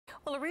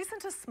Well, a reason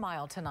to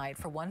smile tonight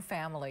for one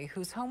family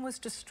whose home was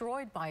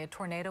destroyed by a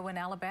tornado in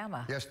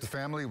Alabama. Yes, the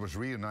family was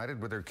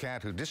reunited with their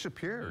cat who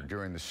disappeared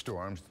during the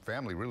storms. The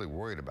family really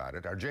worried about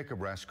it. Our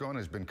Jacob Rascon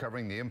has been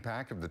covering the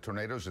impact of the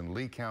tornadoes in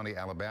Lee County,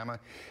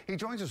 Alabama. He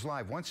joins us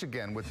live once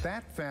again with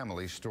that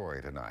family's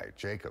story tonight.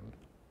 Jacob.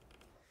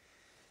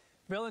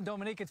 Bill and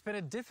Dominique, it's been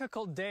a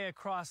difficult day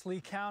across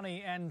Lee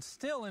County, and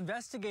still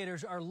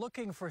investigators are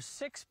looking for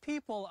 6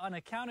 people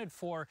unaccounted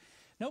for.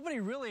 Nobody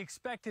really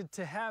expected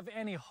to have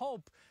any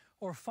hope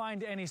or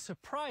find any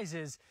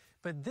surprises,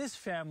 but this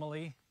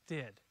family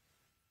did.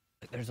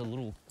 There's a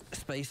little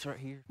space right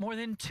here. More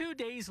than 2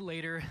 days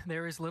later,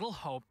 there is little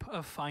hope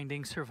of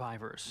finding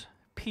survivors,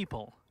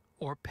 people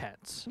or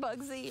pets.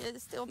 Bugsy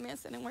is still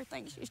missing, and we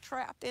think she's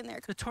trapped in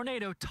there. The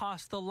tornado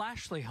tossed the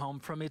Lashley home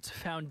from its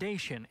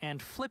foundation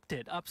and flipped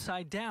it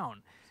upside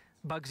down.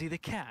 Bugsy the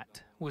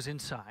cat was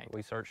inside.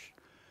 We searched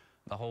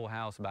the whole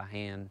house by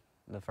hand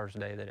the first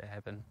day that it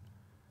happened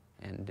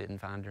and didn't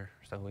find her.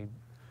 So we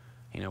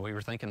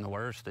were thinking the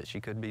worst, that she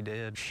could be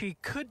dead. She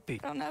could be.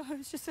 I don't know,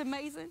 it's just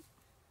amazing.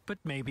 But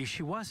maybe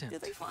she wasn't.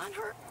 Did they find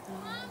her?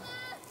 Mama!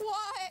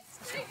 What?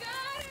 We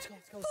got her!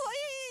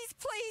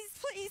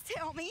 Please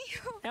tell me.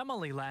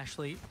 Emily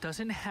Lashley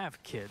doesn't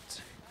have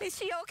kids. Is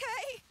she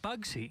okay?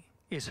 Bugsy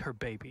is her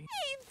baby.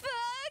 Hey,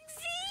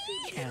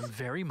 Bugsy! And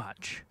very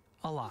much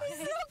alive. He's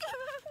so good.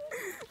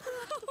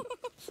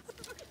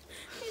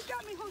 He's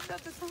got me hooked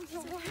up to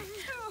something. We're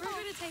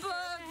gonna take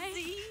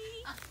Bugsy.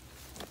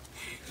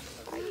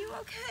 Are you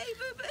okay,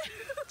 boo-boo?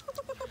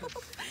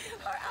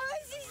 Her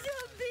eyes are so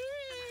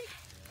big.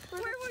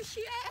 Where was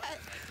she at?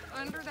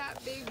 Under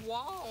that big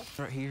wall.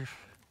 Right here.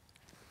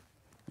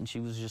 And she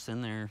was just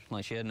in there,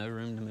 like she had no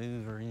room to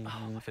move or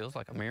anything. It feels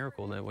like a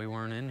miracle that we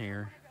weren't in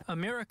here. A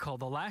miracle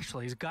the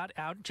Lashleys got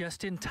out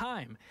just in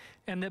time,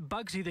 and that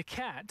Bugsy the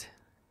cat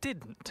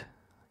didn't,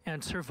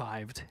 and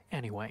survived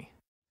anyway.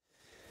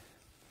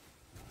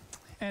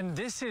 And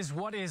this is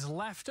what is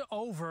left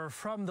over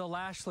from the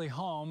Lashley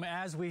home,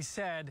 as we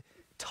said,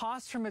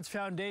 tossed from its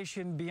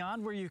foundation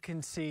beyond where you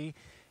can see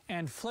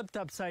and flipped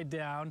upside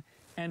down,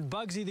 and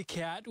Bugsy the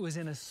cat was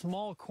in a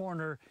small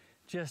corner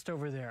just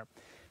over there.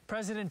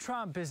 President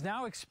Trump is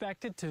now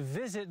expected to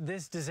visit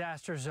this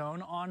disaster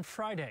zone on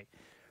Friday.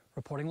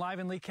 Reporting live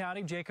in Lee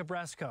County, Jacob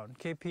Rascon,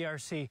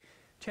 KPRC,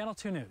 Channel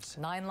 2 News.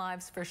 9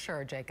 lives for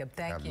sure, Jacob.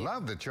 Thank you. I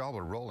love that y'all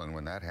were rolling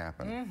when that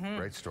happened.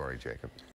 Great story, Jacob.